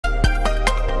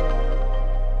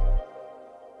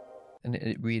And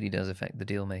it really does affect the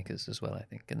deal makers as well, I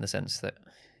think, in the sense that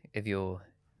if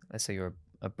let's say you're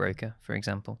a broker, for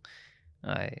example,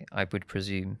 I would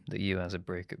presume that you as a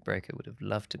broker would have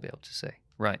loved to be able to say,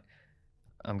 right,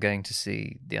 I'm going to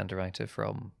see the underwriter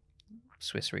from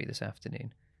Swiss Re this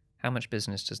afternoon. How much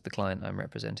business does the client I'm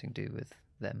representing do with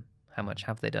them? How much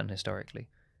have they done historically?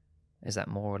 Is that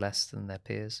more or less than their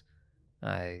peers?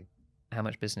 How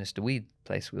much business do we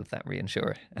place with that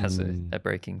reinsurer as a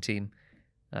broking team?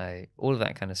 All of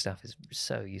that kind of stuff is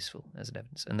so useful as an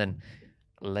evidence. And then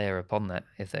layer upon that,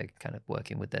 if they're kind of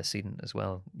working with their cedent as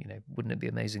well, wouldn't it be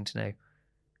amazing to know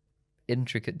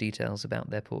intricate details about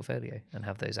their portfolio and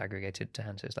have those aggregated to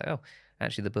hand? So it's like, oh,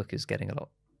 actually the book is getting a lot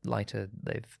lighter.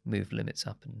 They've moved limits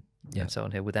up and so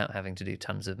on here without having to do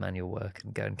tons of manual work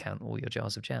and go and count all your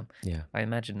jars of jam. Yeah. I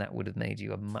imagine that would have made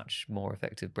you a much more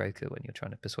effective broker when you're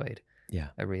trying to persuade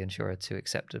a reinsurer to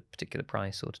accept a particular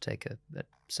price or to take a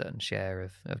certain share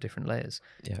of different layers.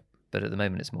 Yeah. But at the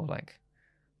moment it's more like,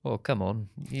 oh, come on,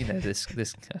 this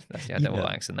actually, I don't know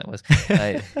what accent that was.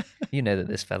 That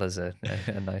this fella's a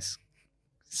nice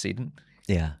cedent.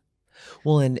 Yeah.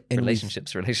 Well, and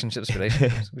relationships,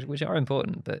 which are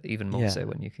important, but even more so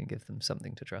when you can give them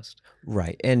something to trust.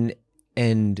 Right.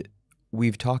 And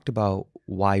we've talked about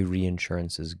why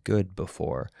reinsurance is good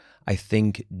before. I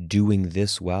think doing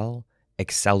this well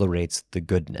accelerates the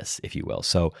goodness, if you will.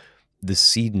 So the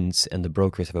cedents and the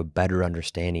brokers have a better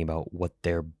understanding about what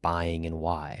they're buying and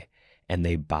why, and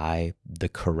they buy the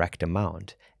correct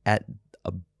amount at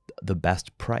the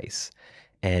best price.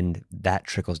 And that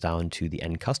trickles down to the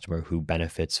end customer who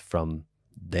benefits from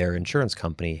their insurance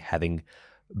company having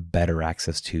better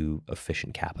access to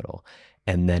efficient capital.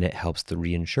 And then it helps the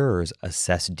reinsurers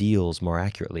assess deals more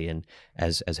accurately. And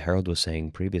as Harold was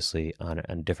saying previously on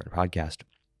a different podcast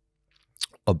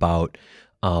about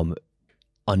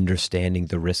understanding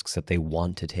the risks that they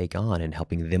want to take on and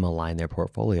helping them align their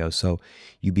portfolio. So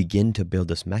you begin to build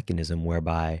this mechanism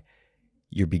whereby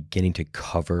you're beginning to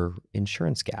cover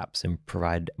insurance gaps and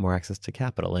provide more access to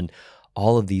capital. And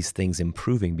all of these things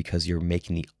improving because you're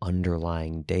making the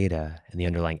underlying data and the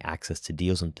underlying access to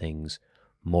deals and things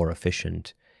more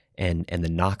efficient. And the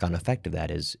knock-on effect of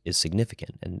that is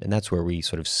significant. And that's where we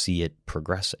sort of see it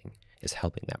progressing, is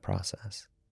helping that process.